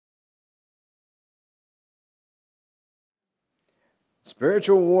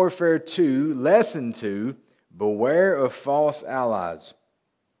Spiritual warfare 2, lesson 2, beware of false allies.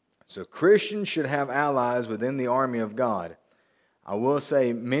 So Christians should have allies within the army of God. I will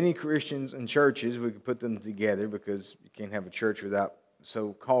say many Christians and churches, we could put them together because you can't have a church without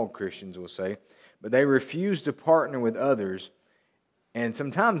so-called Christians, we'll say, but they refuse to partner with others. And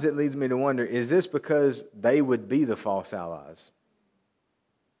sometimes it leads me to wonder, is this because they would be the false allies?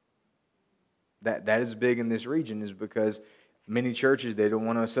 That is big in this region, is because many churches, they don't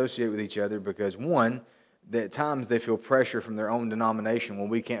want to associate with each other because, one, that at times they feel pressure from their own denomination when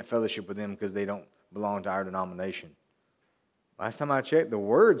we can't fellowship with them because they don't belong to our denomination. Last time I checked, the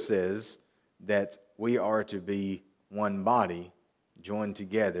Word says that we are to be one body, joined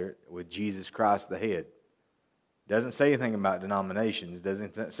together with Jesus Christ the head. Doesn't say anything about denominations.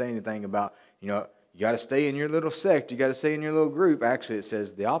 Doesn't say anything about, you got to stay in your little sect. You got to stay in your little group. Actually, it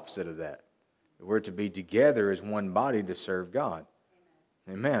says the opposite of that. We're to be together as one body to serve God.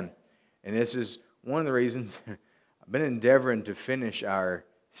 Amen. And this is one of the reasons I've been endeavoring to finish our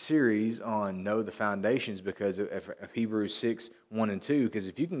series on Know the Foundations because of Hebrews 6, 1 and 2. Because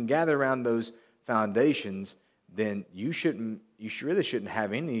if you can gather around those foundations, then you really shouldn't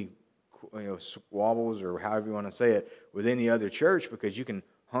have any squabbles, or however you want to say it, with any other church, because you can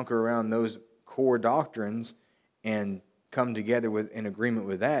hunker around those core doctrines and come together in agreement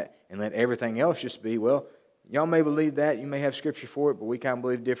with that, and let everything else just be, well, y'all may believe that, you may have scripture for it, but we kind of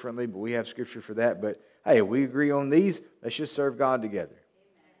believe differently, but we have scripture for that. But hey, if we agree on these, let's just serve God together.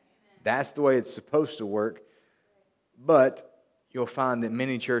 Amen. That's the way it's supposed to work. But you'll find that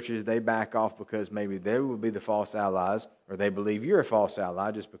many churches, they back off because maybe they will be the false allies, or they believe you're a false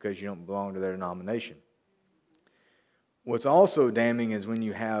ally just because you don't belong to their denomination. What's also damning is when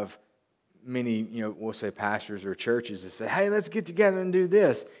you have many, we'll say pastors or churches that say, hey, let's get together and do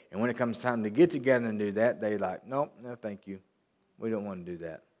this. And when it comes time to get together and do that, they like, nope, no thank you. We don't want to do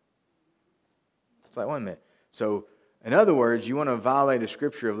that. It's like, wait a minute. So, in other words, you want to violate a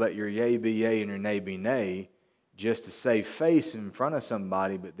scripture of let your yea be yea and your nay be nay, just to save face in front of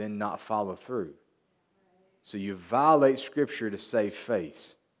somebody, but then not follow through. So you violate scripture to save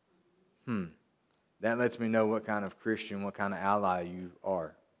face. That lets me know what kind of Christian, what kind of ally you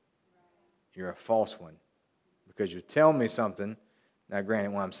are. You're a false one. Because you tell me something. Now,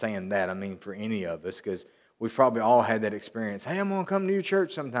 granted, when I'm saying that, I mean for any of us, because we've probably all had that experience. Hey, I'm going to come to your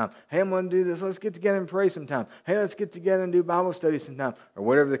church sometime. Hey, I'm going to do this. Let's get together and pray sometime. Hey, let's get together and do Bible study sometime. Or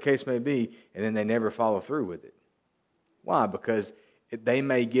whatever the case may be. And then they never follow through with it. Why? Because they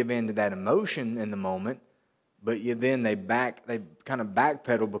may give in to that emotion in the moment, but then they kind of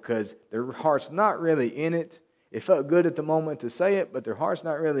backpedal because their heart's not really in it. It felt good at the moment to say it, but their heart's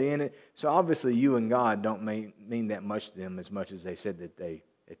not really in it. So obviously you and God don't mean that much to them as much as they said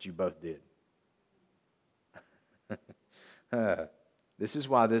that you both did. This is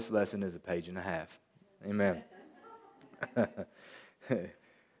why this lesson is a page and a half. Amen.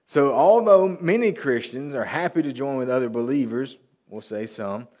 So although many Christians are happy to join with other believers, we'll say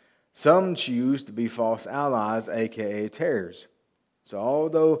some choose to be false allies, a.k.a. tares. So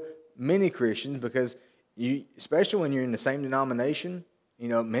although many Christians, because especially when you're in the same denomination,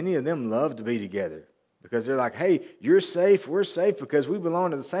 many of them love to be together because they're like, hey, you're safe, we're safe because we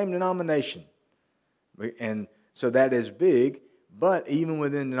belong to the same denomination. And so that is big, but even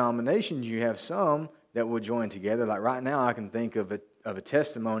within denominations, you have some that will join together. Like right now, I can think of a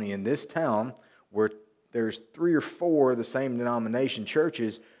testimony in this town where there's 3 or 4 of the same denomination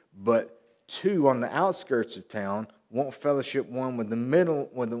churches, but 2 on the outskirts of town won't fellowship one with the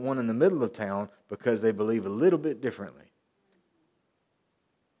one in the middle of town because they believe a little bit differently.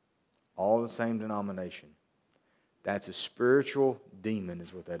 All the same denomination. That's a spiritual demon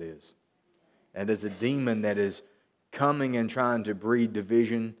is what that is. That is a demon that is coming and trying to breed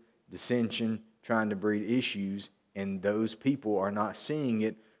division, dissension, trying to breed issues, and those people are not seeing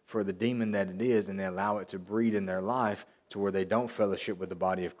it for the demon that it is, and they allow it to breed in their life to where they don't fellowship with the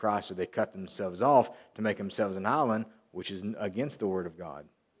body of Christ, or they cut themselves off to make themselves an island, which is against the Word of God.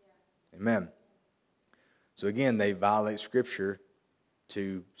 Yeah. Amen. So again, they violate Scripture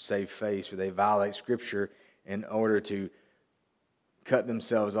to save face, or they violate Scripture in order to cut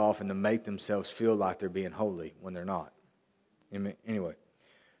themselves off and to make themselves feel like they're being holy when they're not. Anyway,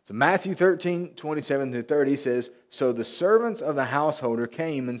 so Matthew 13, 27 through 30 says, so the servants of the householder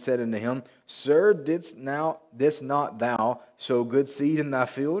came and said unto him, Sir, didst not thou sow good seed in thy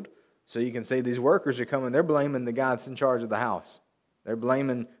field? So you can see these workers are coming, they're blaming the guy that's in charge of the house. They're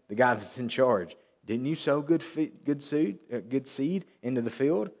blaming the guy that's in charge. Didn't you sow good seed into the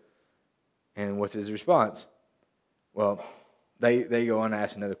field? And what's his response? Well, they go on to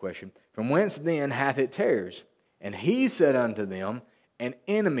ask another question. From whence then hath it tares? And he said unto them, an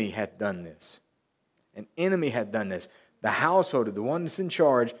enemy hath done this. An enemy hath done this. The householder, the one that's in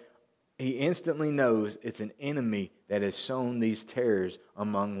charge, he instantly knows it's an enemy that has sown these tares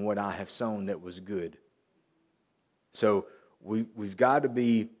among what I have sown that was good. So we've got to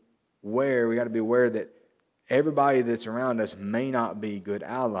be aware. We got to be aware that everybody that's around us may not be good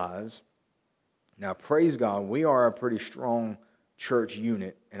allies. Now, praise God, we are a pretty strong church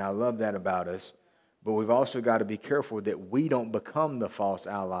unit, and I love that about us. But we've also got to be careful that we don't become the false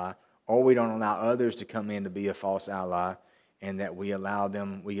ally, or we don't allow others to come in to be a false ally, and that we allow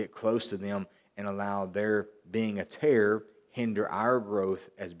them, we get close to them and allow their being a tare hinder our growth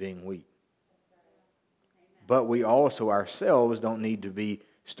as being wheat. But we also ourselves don't need to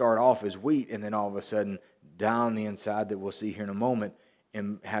start off as wheat and then all of a sudden down the inside that we'll see here in a moment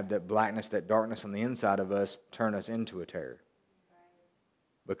and have that blackness, that darkness on the inside of us turn us into a tare.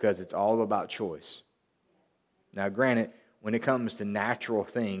 Because it's all about choice. Now granted, when it comes to natural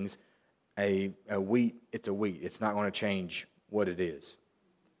things, a wheat, it's a wheat. It's not going to change what it is.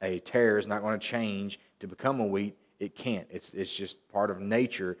 A tare is not going to change to become a wheat. It can't. It's just part of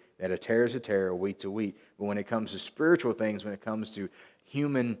nature that a tare is a tare, a wheat's a wheat. But when it comes to spiritual things, when it comes to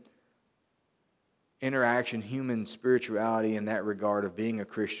human interaction, human spirituality in that regard of being a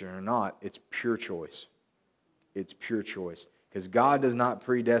Christian or not, it's pure choice. It's pure choice. Because God does not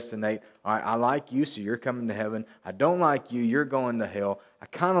predestinate, all right, I like you, so you're coming to heaven. I don't like you, you're going to hell. I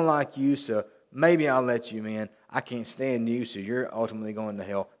kind of like you, so maybe I'll let you in. I can't stand you, so you're ultimately going to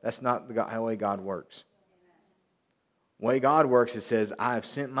hell. That's not the way God works. The way God works, it says, I have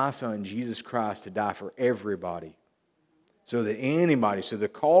sent my Son, Jesus Christ, to die for everybody. So that anybody, so the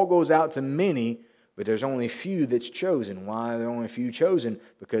call goes out to many, but there's only a few that's chosen. Why are there only a few chosen?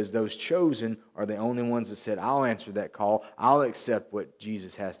 Because those chosen are the only ones that said, I'll answer that call. I'll accept what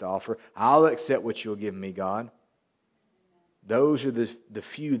Jesus has to offer. I'll accept what you'll give me, God. Those are the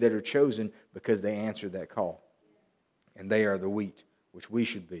few that are chosen because they answered that call. And they are the wheat, which we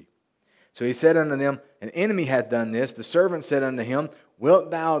should be. So he said unto them, an enemy hath done this. The servant said unto him,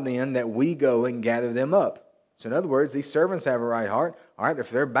 wilt thou then that we go and gather them up? So in other words, these servants have a right heart. All right, if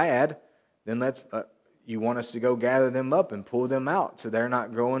they're bad, then you want us to go gather them up and pull them out so they're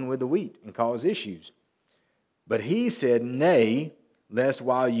not growing with the wheat and cause issues. But he said, nay, lest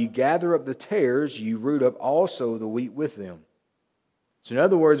while you gather up the tares, you root up also the wheat with them. So in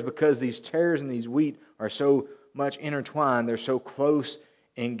other words, because these tares and these wheat are so much intertwined, they're so close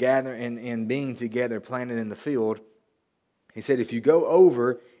in gathering and being together, planted in the field, he said, if you go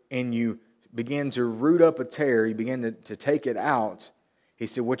over and you begin to root up a tare, you begin to take it out, he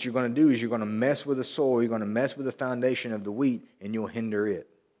said, what you're going to do is you're going to mess with the soil, you're going to mess with the foundation of the wheat, and you'll hinder it,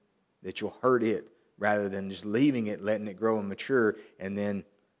 that you'll hurt it, rather than just leaving it, letting it grow and mature, and then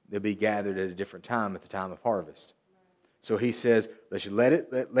they'll be gathered at a different time, at the time of harvest. So he says, let's let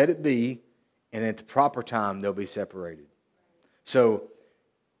it be, and at the proper time, they'll be separated. So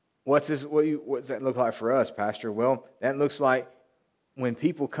what's that look like for us, Pastor? Well, that looks like when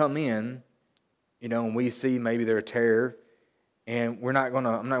people come in, and we see maybe they're a tare, and I'm not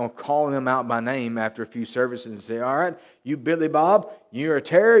going to call them out by name after a few services and say, all right, you Billy Bob, you're a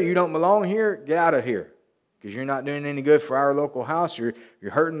tare, you don't belong here, get out of here. Because you're not doing any good for our local house, you're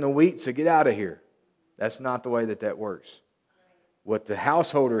hurting the wheat, so get out of here. That's not the way that works. What the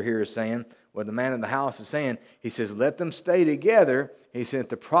householder here is saying, what the man of the house is saying, he says, let them stay together. He said, at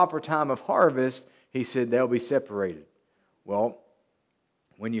the proper time of harvest, he said, they'll be separated. Well,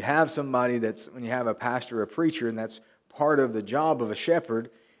 when you have when you have a pastor or a preacher, and that's part of the job of a shepherd,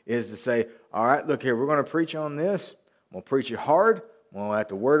 is to say, all right, look here, we're going to preach on this. I'm going to preach it hard. I'm going to let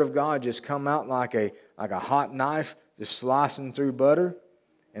the word of God just come out like a hot knife, just slicing through butter.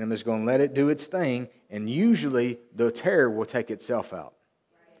 And I'm just going to let it do its thing. And usually the tare will take itself out.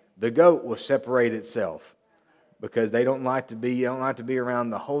 The goat will separate itself because they don't like to be around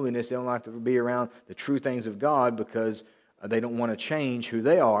the holiness. They don't like to be around the true things of God because they don't want to change who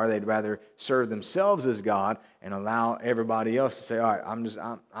they are. They'd rather serve themselves as God and allow everybody else to say, all right,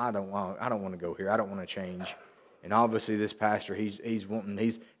 I don't want to go here. I don't want to change. And obviously this pastor, he's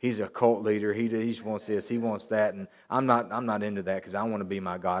a cult leader. He wants this, he wants that, and I'm not into that because I want to be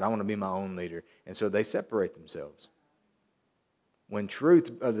my God. I want to be my own leader. And so they separate themselves. When truth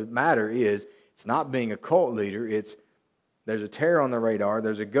of the matter is, it's not being a cult leader. There's a tare on the radar.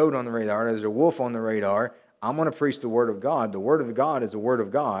 There's a goat on the radar. There's a wolf on the radar. I'm going to preach the Word of God. The Word of God is the Word of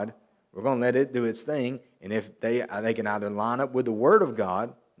God. We're going to let it do its thing. And if they can either line up with the Word of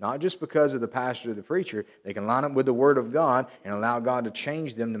God, not just because of the pastor or the preacher, they can line up with the Word of God and allow God to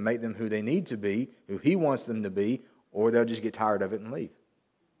change them to make them who they need to be, who He wants them to be, or they'll just get tired of it and leave.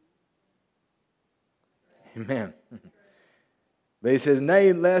 Amen. But he says,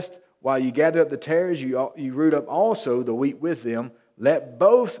 nay, lest while you gather up the tares, you root up also the wheat with them. Let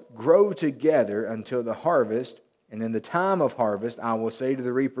both grow together until the harvest. And in the time of harvest, I will say to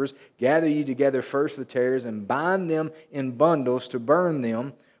the reapers, gather ye together first the tares, and bind them in bundles to burn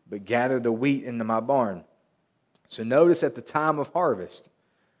them, but gather the wheat into my barn. So notice at the time of harvest.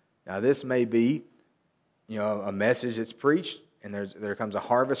 Now this may be, a message that's preached, and there comes a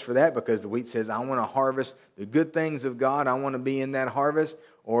harvest for that, because the wheat says, I want to harvest the good things of God. I want to be in that harvest.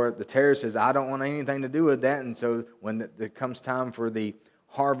 Or the tare says, I don't want anything to do with that. And so when it comes time for the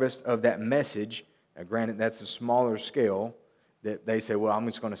harvest of that message, granted that's a smaller scale, that they say, well, I'm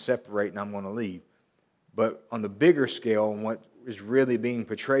just going to separate and I'm going to leave. But on the bigger scale, and what is really being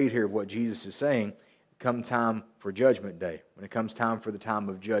portrayed here, what Jesus is saying, come time for judgment day, when it comes time for the time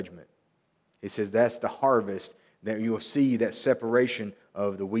of judgment. He says that's the harvest, that you will see that separation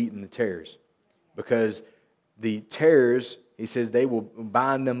of the wheat and the tares. Because the tares, he says, they will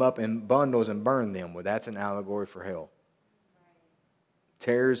bind them up in bundles and burn them. Well, that's an allegory for hell.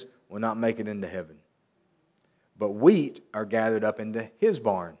 Tares will not make it into heaven. But wheat are gathered up into his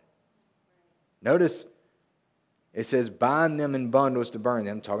barn. Notice, it says, bind them in bundles to burn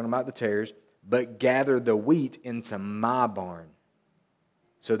them, talking about the tares, but gather the wheat into my barn.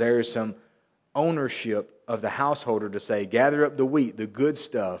 So there is some ownership of the householder to say, gather up the wheat, the good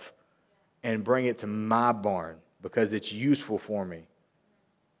stuff, and bring it to my barn, because it's useful for me.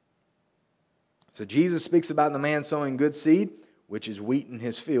 So Jesus speaks about the man sowing good seed, which is wheat in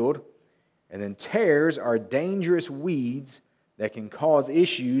his field. And then tares are dangerous weeds that can cause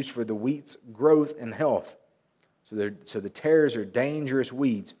issues for the wheat's growth and health. So the tares are dangerous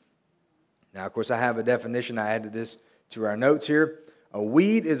weeds. Now, of course, I have a definition. I added this to our notes here. A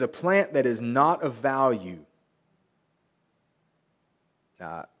weed is a plant that is not of value.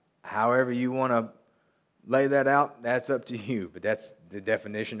 Now, however you want to lay that out, that's up to you. But that's the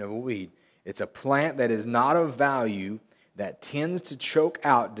definition of a weed. It's a plant that is not of value that tends to choke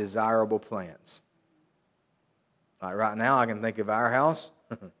out desirable plants. Like right now, I can think of our house.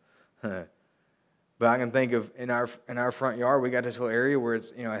 But I can think of in our front yard, we got this little area where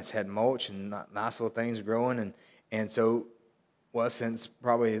it's had mulch and nice little things growing. And so, since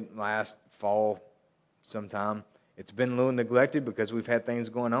probably last fall sometime, it's been a little neglected because we've had things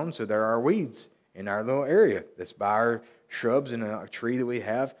going on. So there are weeds in our little area that's by our shrubs and a tree that we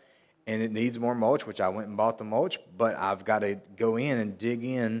have. And it needs more mulch, which I went and bought the mulch. But I've got to go in and dig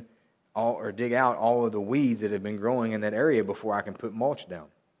out all of the weeds that have been growing in that area before I can put mulch down.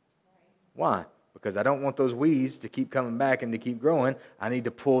 Why? Because I don't want those weeds to keep coming back and to keep growing. I need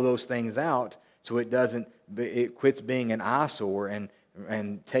to pull those things out so it quits being an eyesore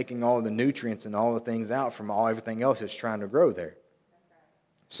and taking all the nutrients and all the things out from everything else that's trying to grow there.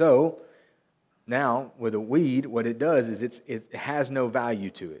 So now with a weed, what it does is it has no value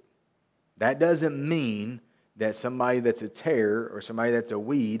to it. That doesn't mean that somebody that's a tare or somebody that's a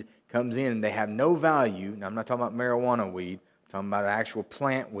weed comes in and they have no value. Now, I'm not talking about marijuana weed. I'm talking about an actual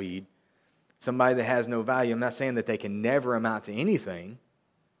plant weed. Somebody that has no value. I'm not saying that they can never amount to anything.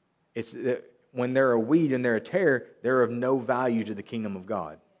 It's that when they're a weed and they're a tare, they're of no value to the kingdom of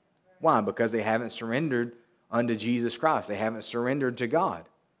God. Why? Because they haven't surrendered unto Jesus Christ. They haven't surrendered to God.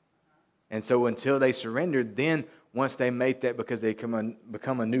 And so until they surrendered, then once they make that, because they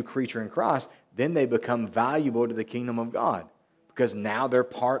become a new creature in Christ, then they become valuable to the kingdom of God. Because now they're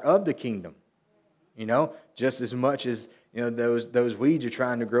part of the kingdom. Just as much as those weeds are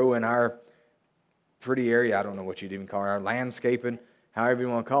trying to grow in our pretty area, I don't know what you'd even call it, our landscaping, however you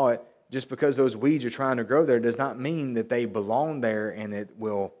want to call it, just because those weeds are trying to grow there does not mean that they belong there and it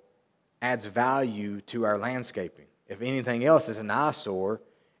adds value to our landscaping. If anything else, it's an eyesore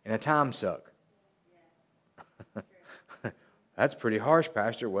and a time suck. That's pretty harsh,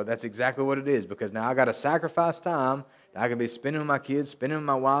 Pastor. Well, that's exactly what it is, because now I got to sacrifice time that I can be spending with my kids, spending with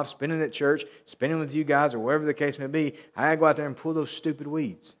my wife, spending at church, spending with you guys, or wherever the case may be. I got to go out there and pull those stupid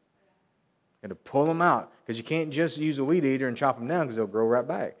weeds. Got to pull them out, because you can't just use a weed eater and chop them down because they'll grow right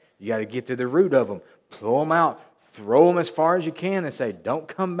back. You got to get to the root of them, pull them out, throw them as far as you can, and say, "Don't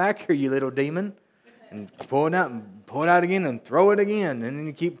come back here, you little demon," and pull it out again, and throw it again, and then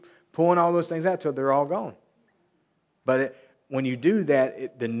you keep pulling all those things out till they're all gone. But when you do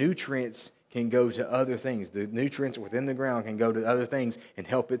that, the nutrients can go to other things. The nutrients within the ground can go to other things and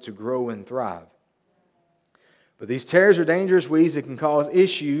help it to grow and thrive. But these tares are dangerous weeds that can cause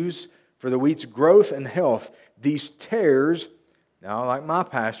issues for the wheat's growth and health. These tares, now like my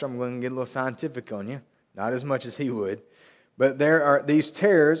pastor, I'm going to get a little scientific on you, not as much as he would, but these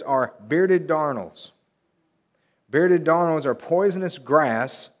tares are bearded darnels. Bearded darnels are poisonous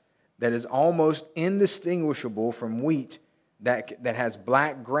grass that is almost indistinguishable from wheat that has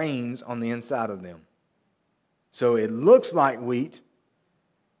black grains on the inside of them. So it looks like wheat.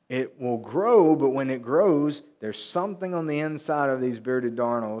 It will grow, but when it grows, there's something on the inside of these bearded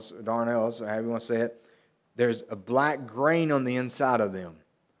darnels, or however you want to say it. There's a black grain on the inside of them.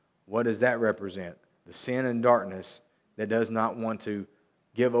 What does that represent? The sin and darkness that does not want to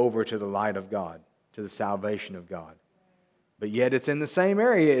give over to the light of God, to the salvation of God. But yet it's in the same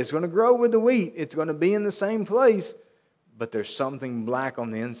area. It's going to grow with the wheat. It's going to be in the same place. But there's something black on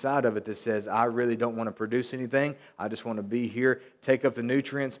the inside of it that says, I really don't want to produce anything. I just want to be here, take up the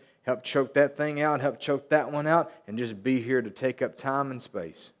nutrients, help choke that thing out, help choke that one out, and just be here to take up time and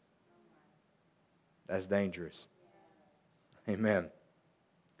space. That's dangerous. Amen.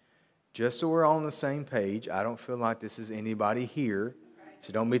 Just so we're all on the same page, I don't feel like this is anybody here.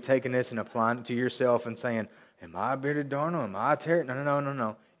 So don't be taking this and applying it to yourself and saying, am I a bearded darnel? Am I a terror?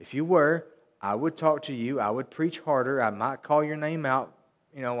 No. If you were, I would talk to you. I would preach harder. I might call your name out,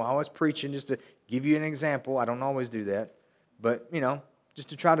 while I was preaching, just to give you an example. I don't always do that. But, just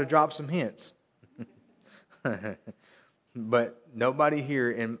to try to drop some hints. But nobody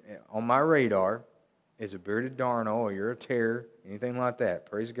here on my radar is a bearded darnel or you're a terror, anything like that.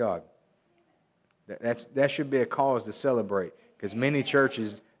 Praise God. That should be a cause to celebrate, because many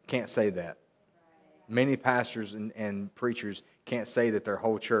churches can't say that. Many pastors and preachers can't say that their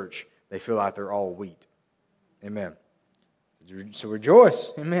whole church, they feel like they're all wheat. Amen. So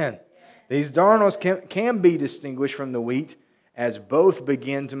rejoice. Amen. These darnels can be distinguished from the wheat as both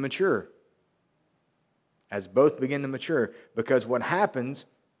begin to mature. As both begin to mature. Because what happens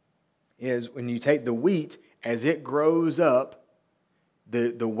is when you take the wheat, as it grows up,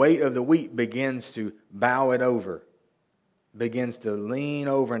 the weight of the wheat begins to bow it over. Begins to lean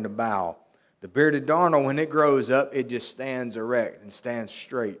over and to bow. The bearded darnel, when it grows up, it just stands erect and stands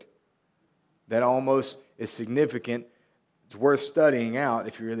straight. That almost is significant. It's worth studying out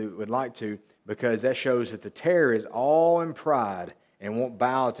if you really would like to, because that shows that the terror is all in pride and won't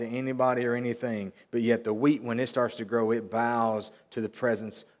bow to anybody or anything. But yet the wheat, when it starts to grow, it bows to the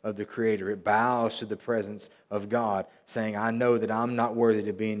presence of the Creator. It bows to the presence of God, saying, I know that I'm not worthy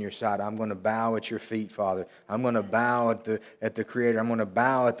to be in your sight. I'm going to bow at your feet, Father. I'm going to bow at the Creator. I'm going to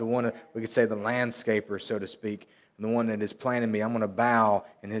bow at the one, we could say the landscaper, so to speak, the one that is planting me. I'm going to bow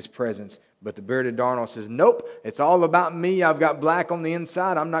in His presence. But the bearded darnel says, nope, it's all about me. I've got black on the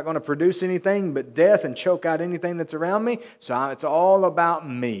inside. I'm not going to produce anything but death and choke out anything that's around me. So it's all about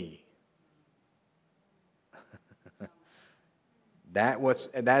me. That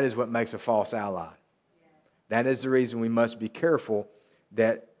is what makes a false ally. That is the reason we must be careful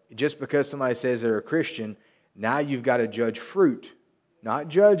that just because somebody says they're a Christian, now you've got to judge fruit. Not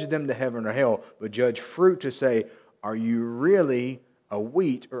judge them to heaven or hell, but judge fruit to say, are you really a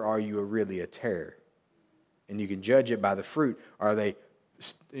wheat, or are you really a tare? And you can judge it by the fruit. Are they,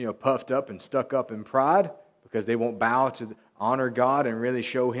 puffed up and stuck up in pride because they won't bow to honor God and really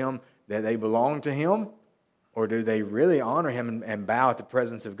show Him that they belong to Him? Or do they really honor Him and bow at the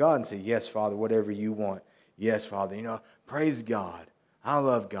presence of God and say, yes, Father, whatever you want. Yes, Father, praise God. I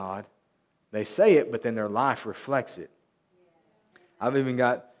love God. They say it, but then their life reflects it. I've even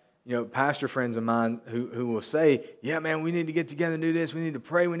got pastor friends of mine who will say, yeah, man, we need to get together and do this. We need to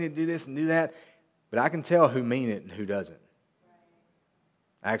pray. We need to do this and do that. But I can tell who mean it and who doesn't.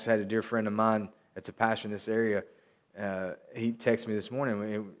 I actually had a dear friend of mine that's a pastor in this area. He texted me this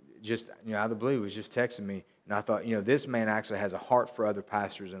morning. Just, out of the blue, was just texting me. And I thought, this man actually has a heart for other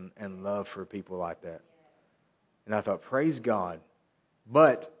pastors and love for people like that. And I thought, praise God.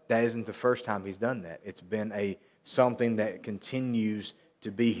 But that isn't the first time he's done that. It's been something that continues to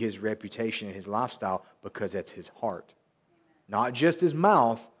be his reputation and his lifestyle, because that's his heart. Not just his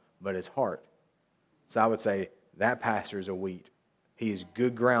mouth, but his heart. So I would say that pastor is a wheat. He is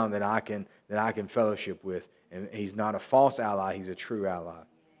good ground that I can fellowship with. And he's not a false ally, he's a true ally.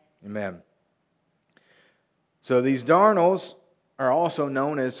 Amen. So these darnels are also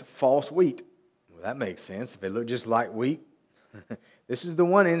known as false wheat. Well, that makes sense. If they look just like wheat. This is the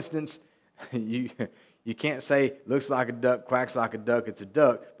one instance you can't say, looks like a duck, quacks like a duck, it's a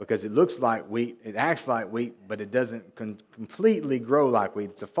duck, because it looks like wheat, it acts like wheat, but it doesn't completely grow like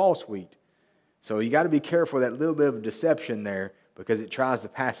wheat. It's a false wheat. So you got to be careful of that little bit of deception there, because it tries to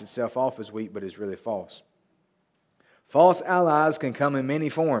pass itself off as wheat, but it's really false. False allies can come in many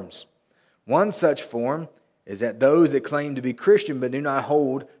forms. One such form is that those that claim to be Christian but do not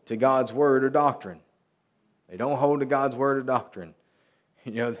hold to God's word or doctrine. They don't hold to God's word or doctrine.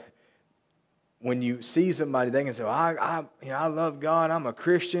 When you see somebody, they can say, well, I love God, I'm a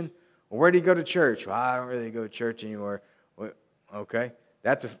Christian. Well, where do you go to church? Well, I don't really go to church anymore. Well, okay.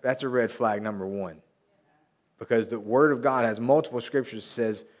 That's a red flag number one. Because the Word of God has multiple scriptures that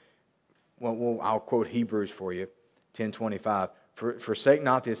says, well, I'll quote Hebrews for you, 10:25. Forsake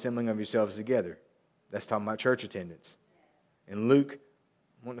not the assembling of yourselves together. That's talking about church attendance. In Luke,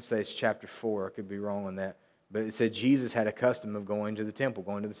 I want to say it's chapter 4. I could be wrong on that. But it said Jesus had a custom of going to the temple,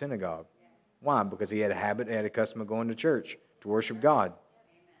 going to the synagogue. Why? Because he had a habit, he had a custom of going to church to worship God.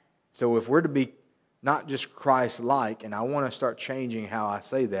 So if we're to be not just Christ-like, and I want to start changing how I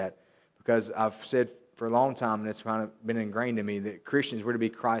say that, because I've said for a long time, and it's kind of been ingrained in me, that Christians were to be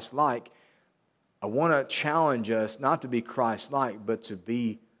Christ-like. I want to challenge us not to be Christ-like, but to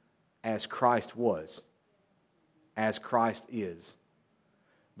be as Christ was, as Christ is.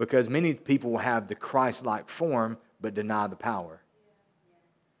 Because many people will have the Christ-like form, but deny the power.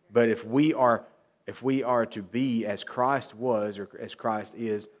 But if we are to be as Christ was, or as Christ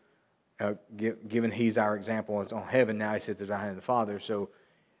is, given He's our example, it's on heaven now, He sits at the right hand of the Father, so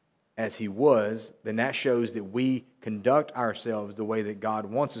as He was, then that shows that we conduct ourselves the way that God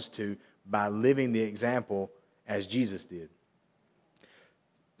wants us to by living the example as Jesus did.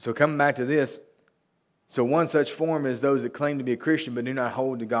 So coming back to this, so one such form is those that claim to be a Christian but do not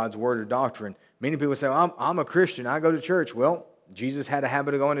hold to God's word or doctrine. Many people say, well, I'm a Christian, I go to church. Well, Jesus had a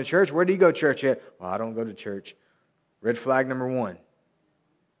habit of going to church. Where do you go to church at? Well, I don't go to church. Red flag number one.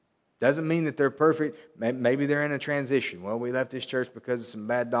 Doesn't mean that they're perfect. Maybe they're in a transition. Well, we left this church because of some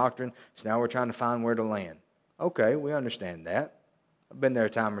bad doctrine, so now we're trying to find where to land. Okay, we understand that. I've been there a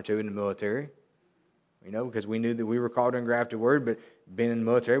time or two in the military, because we knew that we were called to engrafted word, but being in the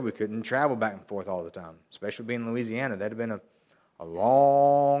military, we couldn't travel back and forth all the time, especially being in Louisiana. That would have been a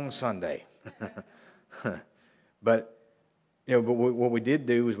long Sunday. But what we did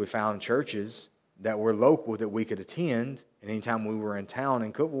do is we found churches that were local that we could attend, and anytime we were in town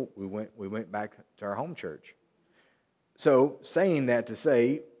in Cookville, we went back to our home church. So saying that to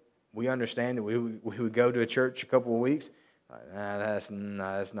say, we understand that we would go to a church a couple of weeks. That's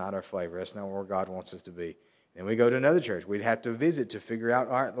not our flavor. That's not where God wants us to be. Then we go to another church. We'd have to visit to figure out,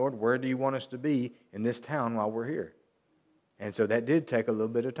 all right, Lord, where do you want us to be in this town while we're here? And so that did take a little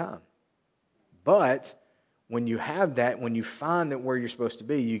bit of time. But when you have that, when you find that where you're supposed to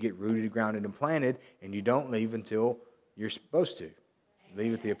be, you get rooted, grounded, and planted, and you don't leave until you're supposed to.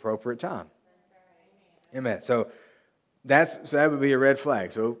 Leave at the appropriate time. Amen. So that would be a red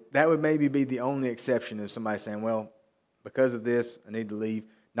flag. So that would maybe be the only exception of somebody saying, well, because of this, I need to leave.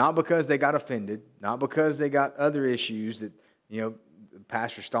 Not because they got offended, not because they got other issues that, the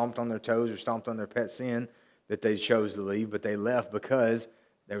pastor stomped on their toes or stomped on their pet sin that they chose to leave, but they left because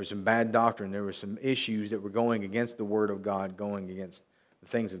there was some bad doctrine. There were some issues that were going against the Word of God, going against the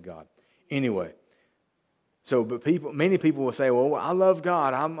things of God. Anyway, but many people will say, well, I love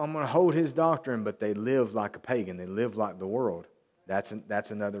God. I'm going to hold His doctrine, but they live like a pagan. They live like the world. That's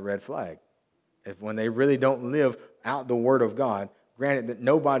another red flag. When they really don't live out the Word of God, granted that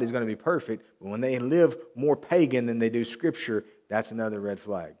nobody's going to be perfect, but when they live more pagan than they do Scripture, that's another red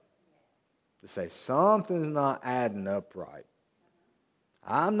flag. To say something's not adding up right.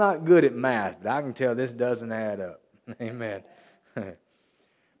 I'm not good at math, but I can tell this doesn't add up. Amen.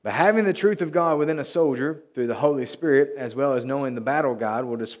 But having the truth of God within a soldier through the Holy Spirit, as well as knowing the battle God,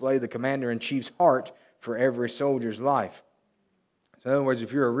 will display the commander-in-chief's heart for every soldier's life. So in other words,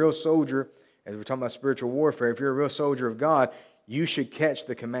 if you're a real soldier, as we're talking about spiritual warfare, if you're a real soldier of God, you should catch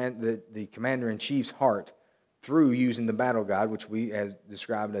the commander-in-chief's heart through using the battle God, which we has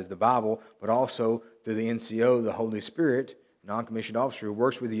described as the Bible, but also through the NCO, the Holy Spirit, non-commissioned officer who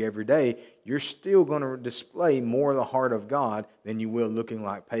works with you every day. You're still going to display more of the heart of God than you will looking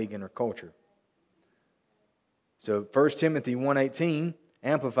like pagan or culture. So 1 Timothy 1:18,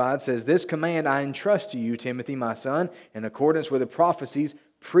 Amplified, says, "This command I entrust to you, Timothy, my son, in accordance with the prophecies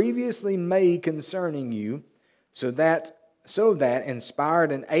previously made concerning you, so that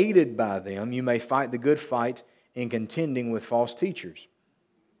inspired and aided by them, you may fight the good fight in contending with false teachers."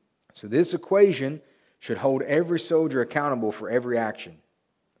 So this equation should hold every soldier accountable for every action.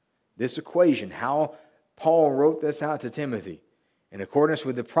 This equation, how Paul wrote this out to Timothy, in accordance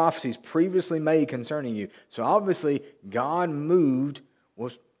with the prophecies previously made concerning you. So obviously, God moved,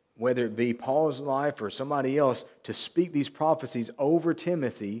 whether it be Paul's life or somebody else, to speak these prophecies over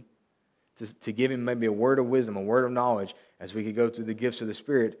Timothy, to give him maybe a word of wisdom, a word of knowledge, as we could go through the gifts of the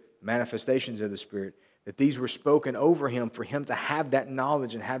Spirit, manifestations of the Spirit, that these were spoken over him for him to have that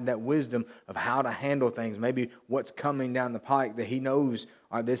knowledge and have that wisdom of how to handle things, maybe what's coming down the pike that he knows,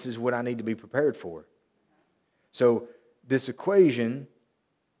 all right, this is what I need to be prepared for. So this equation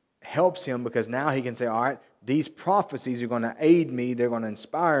helps him because now he can say, all right, these prophecies are going to aid me, they're going to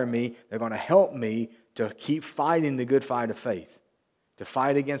inspire me, they're going to help me to keep fighting the good fight of faith, to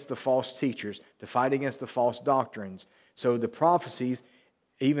fight against the false teachers, to fight against the false doctrines. So the prophecies,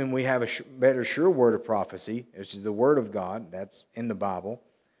 even we have a better sure word of prophecy, which is the Word of God. That's in the Bible.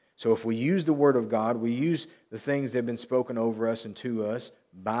 So if we use the Word of God, we use the things that have been spoken over us and to us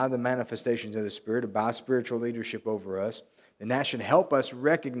by the manifestations of the Spirit, or by spiritual leadership over us, then that should help us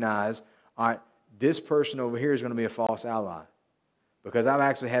recognize, all right, this person over here is going to be a false ally. Because I've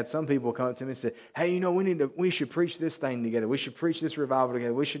actually had some people come up to me and say, hey, we should preach this thing together. We should preach this revival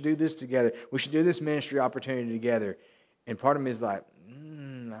together. We should do this together. We should do this ministry opportunity together. And part of me is like,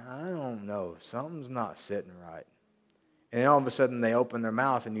 I don't know. Something's not sitting right. And then all of a sudden they open their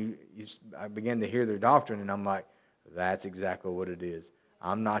mouth and I begin to hear their doctrine, and I'm like, that's exactly what it is.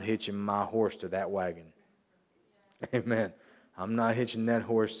 I'm not hitching my horse to that wagon. Amen. I'm not hitching that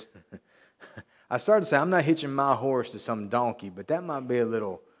horse. I started to say, I'm not hitching my horse to some donkey, but that might be a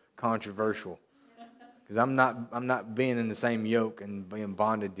little controversial because I'm not being in the same yoke and being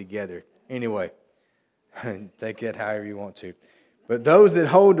bonded together. Anyway, take that however you want to. But those that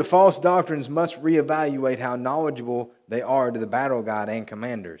hold to false doctrines must reevaluate how knowledgeable they are to the battle guide and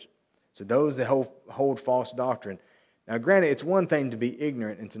commanders. So those that hold false doctrine. Now, granted, it's one thing to be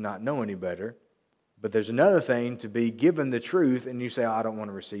ignorant and to not know any better, but there's another thing to be given the truth and you say, I don't want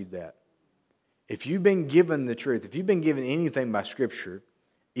to receive that. If you've been given the truth, if you've been given anything by Scripture,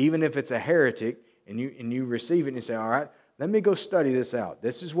 even if it's a heretic, and you receive it and you say, all right, let me go study this out.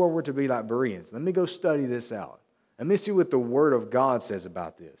 This is where we're to be like Bereans. Let me go study this out. Let me see what the Word of God says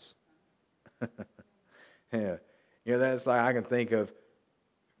about this. Yeah. That's like I can think of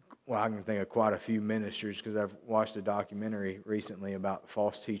quite a few ministers because I've watched a documentary recently about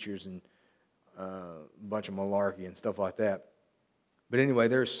false teachers and a bunch of malarkey and stuff like that. But anyway,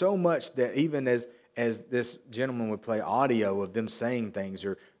 there's so much that even as this gentleman would play audio of them saying things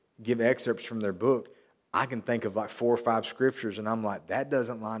or give excerpts from their book, I can think of like 4 or 5 scriptures, and I'm like, that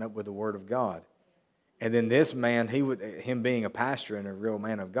doesn't line up with the Word of God. And then this man, him being a pastor and a real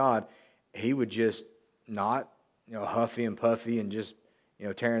man of God, he would just not, huffy and puffy and just,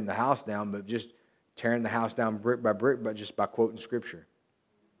 tearing the house down, but just tearing the house down brick by brick, but just by quoting Scripture.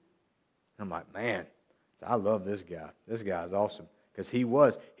 I'm like, man, I love this guy. This guy is awesome. Because he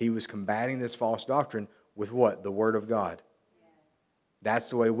was combating this false doctrine with what? The Word of God. That's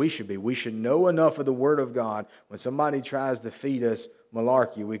the way we should be. We should know enough of the Word of God. When somebody tries to feed us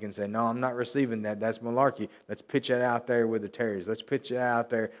malarkey, we can say, no, I'm not receiving that. That's malarkey. Let's pitch it out there with the tares. Let's pitch it out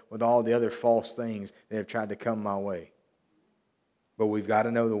there with all the other false things that have tried to come my way. But we've got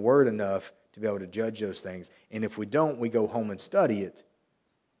to know the Word enough to be able to judge those things. And if we don't, we go home and study it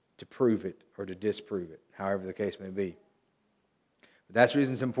to prove it or to disprove it, however the case may be. But that's the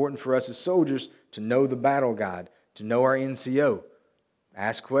reason it's important for us as soldiers to know the battle guide, to know our NCO.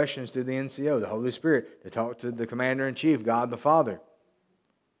 Ask questions to the NCO, the Holy Spirit, to talk to the Commander-in-Chief, God the Father.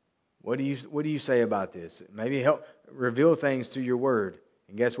 What do you say about this? Maybe help reveal things through your word.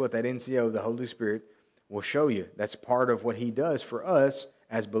 And guess what? That NCO, the Holy Spirit, will show you. That's part of what He does for us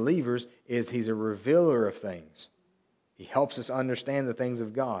as believers, is He's a revealer of things. He helps us understand the things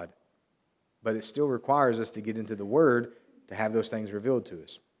of God. But it still requires us to get into the Word to have those things revealed to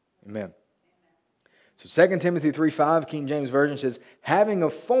us. Amen. So 2 Timothy 3:5, King James Version says, having a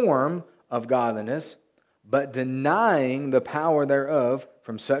form of godliness, but denying the power thereof,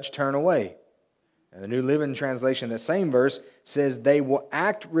 from such turn away. And the New Living Translation, that same verse, says they will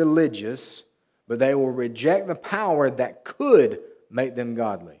act religious, but they will reject the power that could make them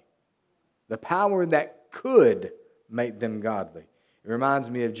godly. The power that could make them godly. It reminds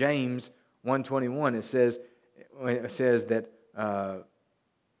me of James 1:21. It says that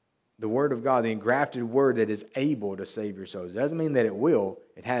the Word of God, the engrafted Word that is able to save your souls. It doesn't mean that it will.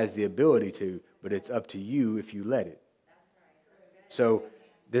 It has the ability to, but it's up to you if you let it. So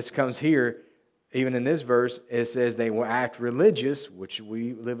this comes here, even in this verse, it says they will act religious, which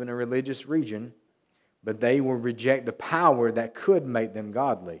we live in a religious region, but they will reject the power that could make them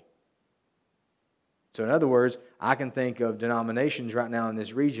godly. So in other words, I can think of denominations right now in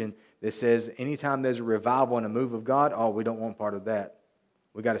this region that says anytime there's a revival and a move of God, we don't want part of that.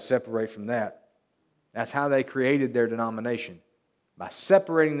 We got to separate from that. That's how they created their denomination, by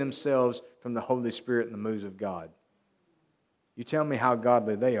separating themselves from the Holy Spirit and the moves of God. You tell me how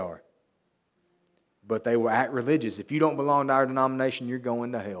godly they are. But they will act religious. If you don't belong to our denomination, you're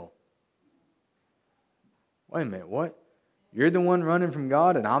going to hell. Wait a minute, what? You're the one running from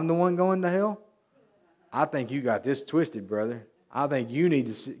God and I'm the one going to hell? I think you got this twisted, brother. I think you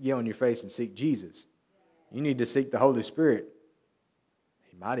need to get on your face and seek Jesus. You need to seek the Holy Spirit.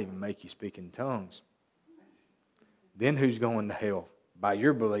 He might even make you speak in tongues. Then who's going to hell? By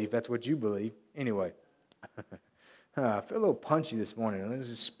your belief, that's what you believe. Anyway, I feel a little punchy this morning. This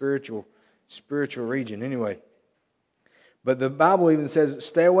is spiritual region anyway. But the Bible even says,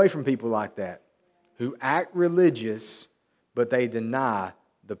 stay away from people like that, who act religious, but they deny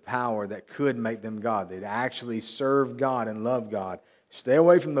the power that could make them godly. They actually serve God and love God. Stay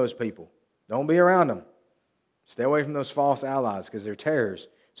away from those people. Don't be around them. Stay away from those false allies because they're terrors.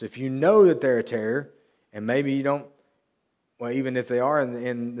 So if you know that they're a terror, and maybe you don't, well, even if they are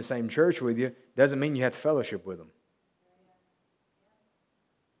in the same church with you, doesn't mean you have to fellowship with them.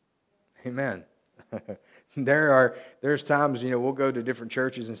 Amen. There's times, we'll go to different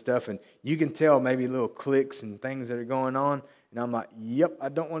churches and stuff, and you can tell maybe little cliques and things that are going on, and I'm like, yep, I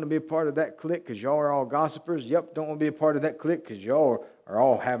don't want to be a part of that clique because y'all are all gossipers. Yep, don't want to be a part of that clique because y'all are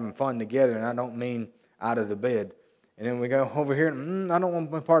all having fun together, and I don't mean out of the bed. And then we go over here, and I don't want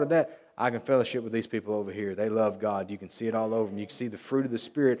to be a part of that. I can fellowship with these people over here. They love God. You can see it all over them. You can see the fruit of the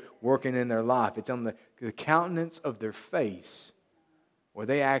Spirit working in their life. It's on the countenance of their face, where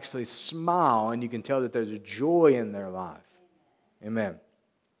they actually smile, and you can tell that there's a joy in their life. Amen.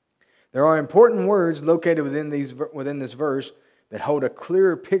 There are important words located within this verse that hold a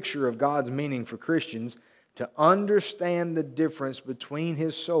clearer picture of God's meaning for Christians to understand the difference between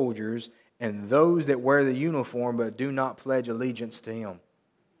His soldiers and those that wear the uniform but do not pledge allegiance to Him.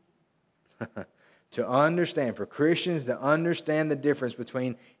 For Christians to understand the difference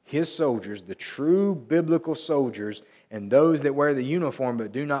between His soldiers, the true biblical soldiers, and those that wear the uniform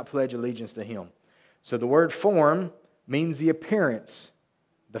but do not pledge allegiance to Him. So the word form means the appearance,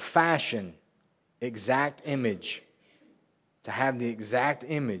 the fashion, exact image. To have the exact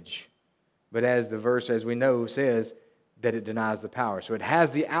image. But as the verse, as we know, says, that it denies the power. So it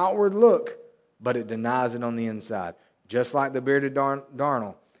has the outward look, but it denies it on the inside. Just like the bearded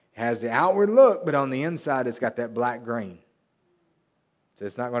darnel. It has the outward look, but on the inside it's got that black grain. So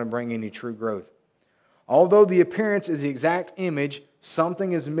it's not going to bring any true growth. Although the appearance is the exact image,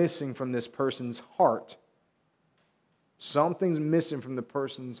 something is missing from this person's heart. Something's missing from the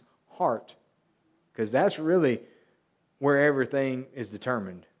person's heart. Because that's really where everything is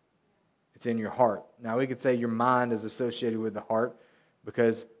determined. It's in your heart. Now we could say your mind is associated with the heart,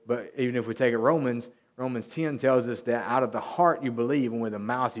 but even if we take it Romans 10 tells us that out of the heart you believe and with the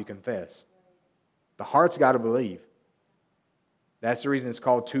mouth you confess. The heart's got to believe. That's the reason it's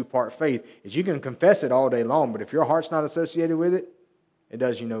called two-part faith, is you can confess it all day long, but if your heart's not associated with it, it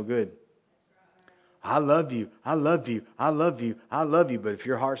does you no good. I love you, I love you, I love you, I love you, but if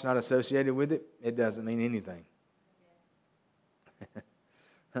your heart's not associated with it, it doesn't mean anything.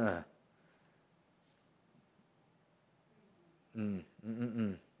 I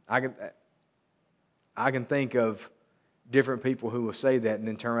can think of different people who will say that and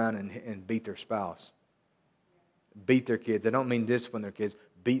then turn around and beat their spouse. Beat their kids. I don't mean discipline their kids.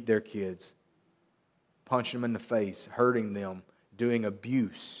 Beat their kids. Punch them in the face. Hurting them. Doing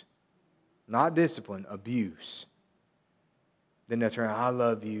abuse. Not discipline. Abuse. Then they'll turn around, I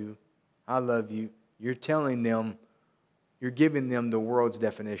love you. I love you. You're telling them, you're giving them the world's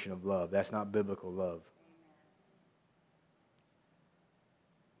definition of love. That's not biblical love.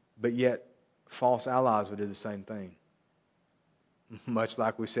 But yet, false allies will do the same thing. Much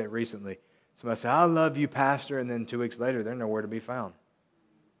like we said recently. Somebody say, I love you, Pastor, and then 2 weeks later, they're nowhere to be found.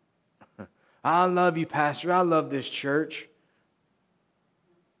 I love you, Pastor. I love this church.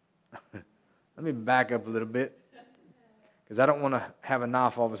 Let me back up a little bit, because I don't want to have a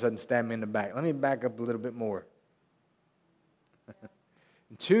knife all of a sudden stab me in the back. Let me back up a little bit more.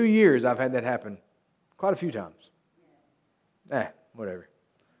 In 2 years, I've had that happen quite a few times. Whatever.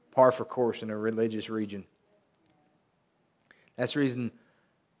 Par for course in a religious region. That's the reason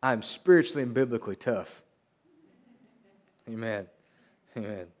I'm spiritually and biblically tough. Amen.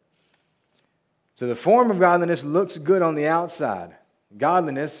 Amen. So the form of godliness looks good on the outside.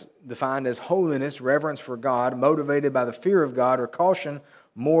 Godliness, defined as holiness, reverence for God, motivated by the fear of God or caution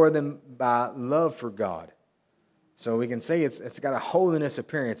more than by love for God. So we can say it's got a holiness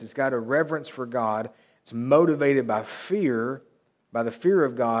appearance. It's got a reverence for God. It's motivated by fear, by the fear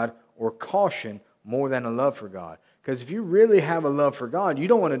of God or caution more than a love for God. Because if you really have a love for God, you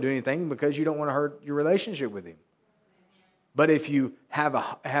don't want to do anything because you don't want to hurt your relationship with Him. But if you have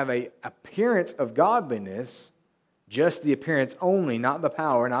a appearance of godliness, just the appearance only, not the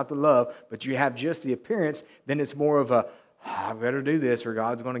power, not the love, but you have just the appearance, then it's more of a, I better do this or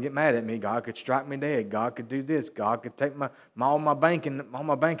God's going to get mad at me. God could strike me dead. God could do this. God could take all my bank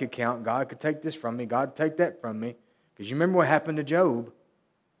account. God could take this from me. God could take that from me. Because you remember what happened to Job.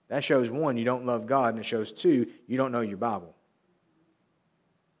 That shows, one, you don't love God, and it shows, two, you don't know your Bible.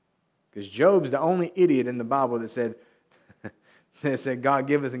 Because Job's the only idiot in the Bible that said God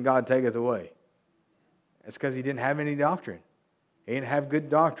giveth and God taketh away. It's because he didn't have any doctrine. He didn't have good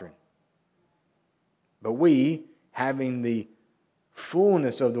doctrine. But we, having the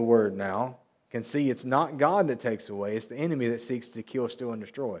fullness of the Word now, can see it's not God that takes away. It's the enemy that seeks to kill, steal, and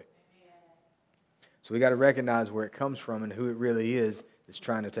destroy. So we got to recognize where it comes from and who it really is that's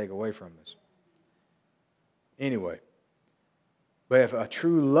trying to take away from us. Anyway, but if a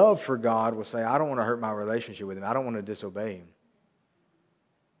true love for God will say, I don't want to hurt my relationship with Him. I don't want to disobey Him.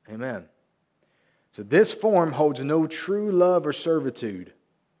 Amen. So this form holds no true love or servitude.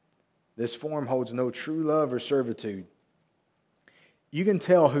 This form holds no true love or servitude. You can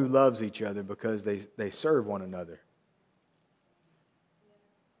tell who loves each other because they serve one another.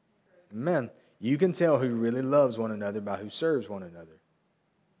 Amen. You can tell who really loves one another by who serves one another.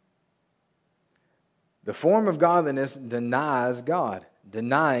 The form of godliness denies God.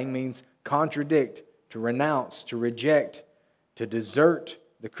 Denying means contradict, to renounce, to reject, to desert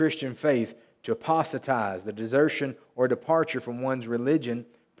the Christian faith, to apostatize, the desertion or departure from one's religion,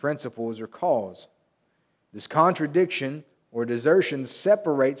 principles, or cause. This contradiction or desertion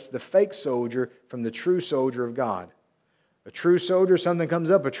separates the fake soldier from the true soldier of God. A true soldier, something comes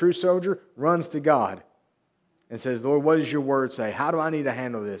up, a true soldier runs to God and says, Lord, what does your word say? How do I need to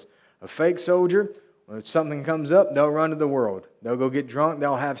handle this? A fake soldier, when something comes up, they'll run to the world. They'll go get drunk,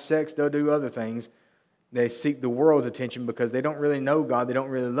 they'll have sex, they'll do other things. They seek the world's attention because they don't really know God, they don't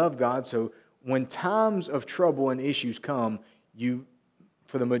really love God. So when times of trouble and issues come,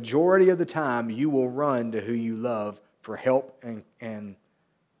 for the majority of the time, you will run to who you love for help and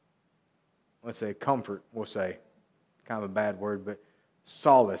let's say comfort, we'll say. Kind of a bad word, but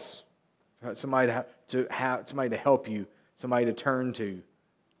solace. Somebody to help you, somebody to turn to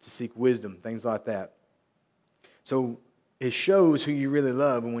seek wisdom, things like that. So it shows who you really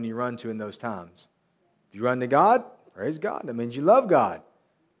love and when you run to in those times. If you run to God, praise God. That means you love God.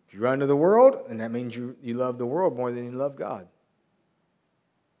 If you run to the world, then that means you love the world more than you love God.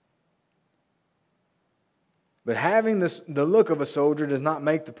 But having the look of a soldier does not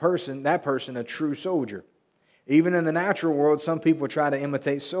make that person a true soldier. Even in the natural world, some people try to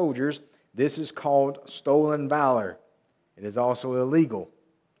imitate soldiers. This is called stolen valor. It is also illegal.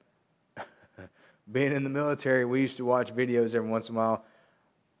 Being in the military, we used to watch videos every once in a while.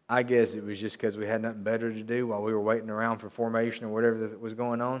 I guess it was just because we had nothing better to do while we were waiting around for formation or whatever that was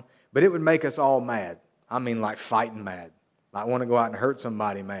going on. But it would make us all mad. I mean, like fighting mad. Like want to go out and hurt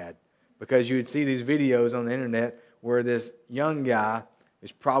somebody mad. Because you would see these videos on the internet where this young guy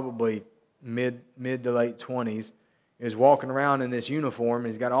is probably mid to late 20s, is walking around in this uniform.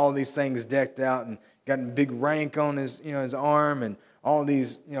 He's got all these things decked out and got a big rank on his arm and all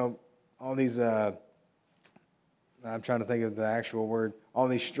these I'm trying to think of the actual word, all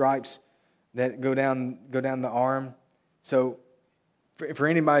these stripes that go down the arm. So for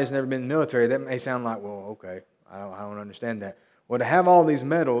anybody who's never been in the military, that may sound like, well, okay, I don't understand that. Well, to have all these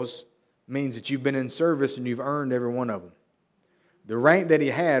medals means that you've been in service and you've earned every one of them. The rank that he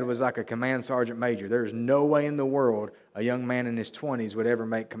had was like a command sergeant major. There's no way in the world a young man in his 20s would ever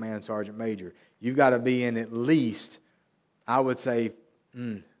make command sergeant major. You've got to be in at least, I would say,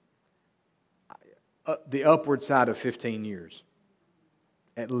 the upward side of 15 years,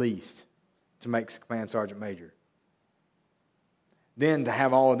 at least, to make command sergeant major. Then to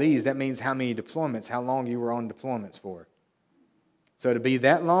have all of these, that means how many deployments, how long you were on deployments for. So to be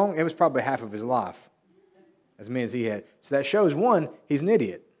that long, it was probably half of his life, as many as he had. So that shows, one, he's an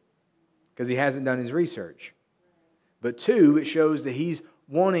idiot because he hasn't done his research. But two, it shows that he's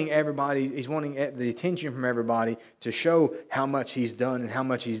wanting the attention from everybody to show how much he's done and how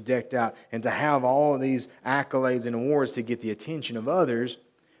much he's decked out and to have all of these accolades and awards to get the attention of others.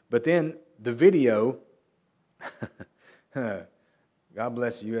 But then the video, God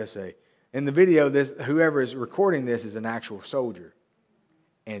bless the USA. In the video, whoever is recording this is an actual soldier.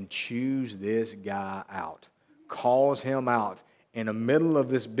 And chews this guy out. Calls him out. In the middle of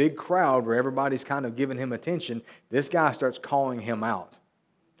this big crowd where everybody's kind of giving him attention, this guy starts calling him out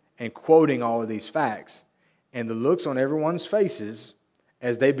and quoting all of these facts. And the looks on everyone's faces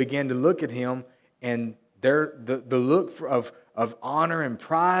as they begin to look at him, and the look of honor and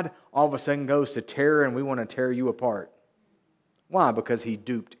pride all of a sudden goes to terror, and we want to tear you apart. Why? Because he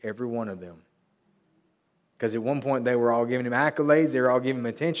duped every one of them. Because at one point they were all giving him accolades, they were all giving him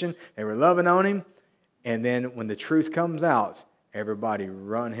attention, they were loving on him, and then when the truth comes out, everybody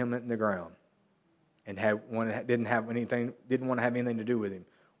run him in the ground and didn't want to have anything to do with him.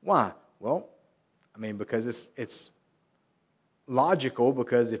 Why? Well, I mean, because it's logical,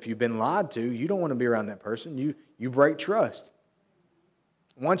 because if you've been lied to, you don't want to be around that person. You break trust.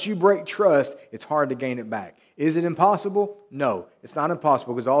 Once you break trust, it's hard to gain it back. Is it impossible? No, it's not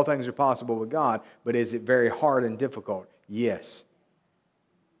impossible because all things are possible with God, but is it very hard and difficult? Yes.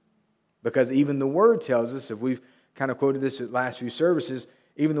 Because even the Word tells us, if we've kind of quoted this at the last few services,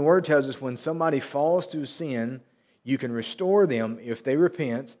 even the Word tells us when somebody falls to sin, you can restore them if they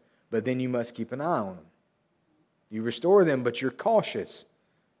repent, but then you must keep an eye on them. You restore them, but you're cautious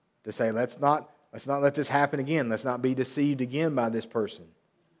to say, let's not let this happen again. Let's not be deceived again by this person.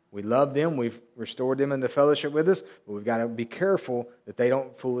 We love them. We've restored them into fellowship with us, but we've got to be careful that they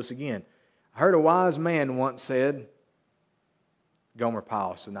don't fool us again. I heard a wise man once said, Gomer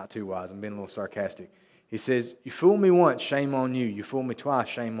Pyle, so not too wise, I'm being a little sarcastic. He says, you fool me once, shame on you. You fool me twice,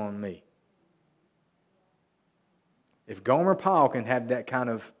 shame on me. If Gomer Pyle can have that kind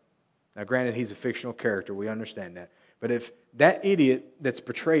of, now granted he's a fictional character, we understand that, but if that idiot that's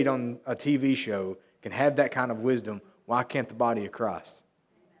portrayed on a TV show can have that kind of wisdom, why can't the body of Christ?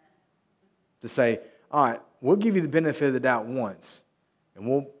 To say, all right, we'll give you the benefit of the doubt once, and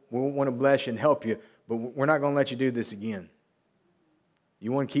we'll want to bless you and help you, but we're not going to let you do this again.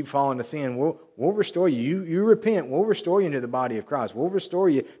 You want to keep falling to sin, we'll restore you. You repent, we'll restore you into the body of Christ. We'll restore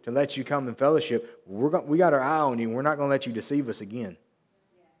you to let you come in fellowship. We got our eye on you, and we're not going to let you deceive us again.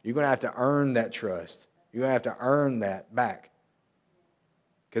 You're going to have to earn that trust. You're going to have to earn that back.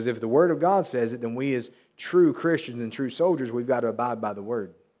 Because if the Word of God says it, then we as true Christians and true soldiers, we've got to abide by the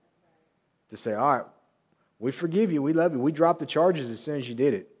Word. To say, all right, we forgive you, we love you. We drop the charges as soon as you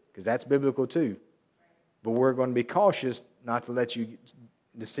did it, because that's biblical too. But we're going to be cautious not to let you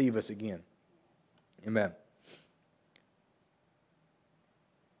deceive us again. Amen.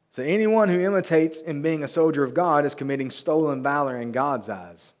 So anyone who imitates in being a soldier of God is committing stolen valor in God's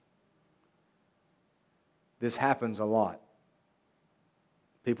eyes. This happens a lot.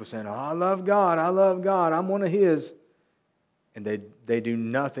 People saying, oh, I love God, I'm one of His. And they do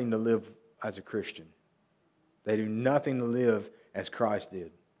nothing to live as a Christian. They do nothing to live as Christ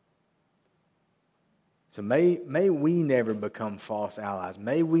did. So may we never become false allies.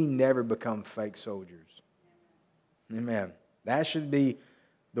 May we never become fake soldiers. Amen. That should be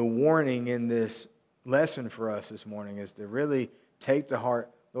the warning in this lesson for us this morning, is to really take to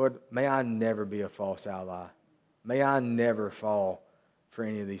heart, Lord, may I never be a false ally. May I never fall for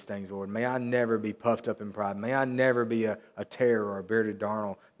any of these things, Lord. May I never be puffed up in pride. May I never be a terror or a bearded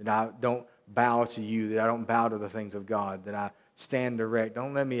darnel, that I don't bow to you, that I don't bow to the things of God, that I stand erect.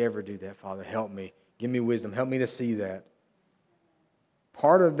 Don't let me ever do that, Father. Help me. Give me wisdom. Help me to see that.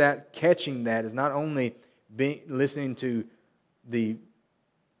 Part of that, catching that, is not only listening to the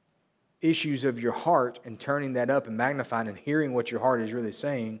issues of your heart and turning that up and magnifying and hearing what your heart is really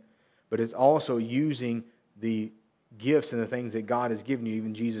saying, but it's also using the gifts and the things that God has given you.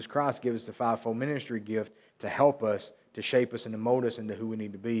 Even Jesus Christ gives us the fivefold ministry gift to help us, to shape us and to mold us into who we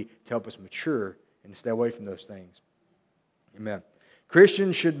need to be, to help us mature and to stay away from those things. Amen.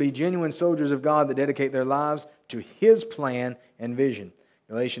 Christians should be genuine soldiers of God that dedicate their lives to His plan and vision.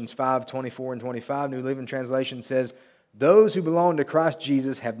 Galatians 5:24 and 25, New Living Translation says, those who belong to Christ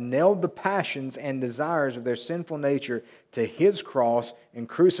Jesus have nailed the passions and desires of their sinful nature to His cross and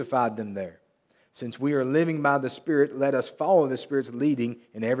crucified them there. Since we are living by the Spirit, let us follow the Spirit's leading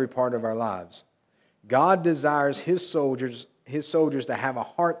in every part of our lives. God desires His soldiers to have a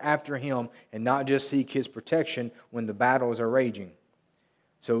heart after Him and not just seek His protection when the battles are raging.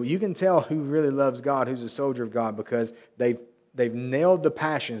 So you can tell who really loves God, who's a soldier of God, because they've nailed the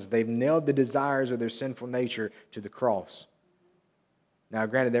passions, they've nailed the desires of their sinful nature to the cross. Now,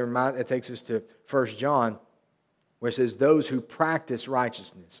 granted, that takes us to 1 John, where it says, those who practice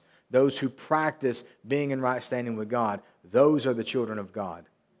righteousness, those who practice being in right standing with God, those are the children of God.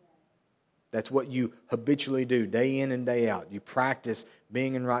 That's what you habitually do, day in and day out. You practice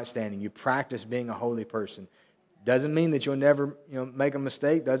being in right standing. You practice being a holy person. Doesn't mean that you'll never make a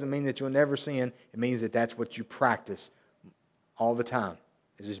mistake. Doesn't mean that you'll never sin. It means that that's what you practice all the time,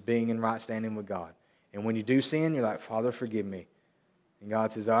 is just being in right standing with God. And when you do sin, you're like, Father, forgive me. And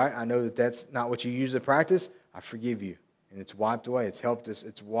God says, all right, I know that that's not what you usually practice. I forgive you. And it's wiped away. It's helped us.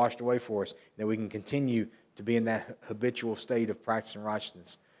 It's washed away for us. That we can continue to be in that habitual state of practicing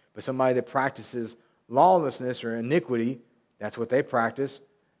righteousness. But somebody that practices lawlessness or iniquity, that's what they practice.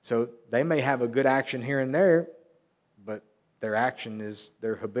 So they may have a good action here and there, but their action is,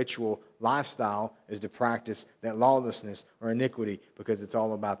 their habitual lifestyle is to practice that lawlessness or iniquity because it's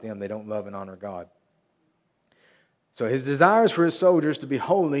all about them. They don't love and honor God. So His desire is for His soldiers to be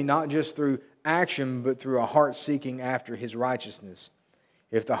holy, not just through action, but through a heart seeking after His righteousness.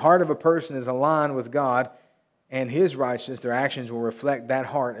 If the heart of a person is aligned with God and His righteousness, their actions will reflect that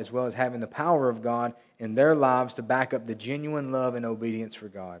heart, as well as having the power of God in their lives to back up the genuine love and obedience for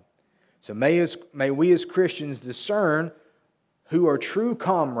God. So may we as Christians discern who are true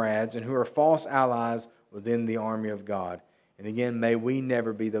comrades and who are false allies within the army of God. And again, may we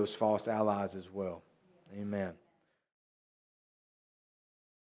never be those false allies as well. Amen.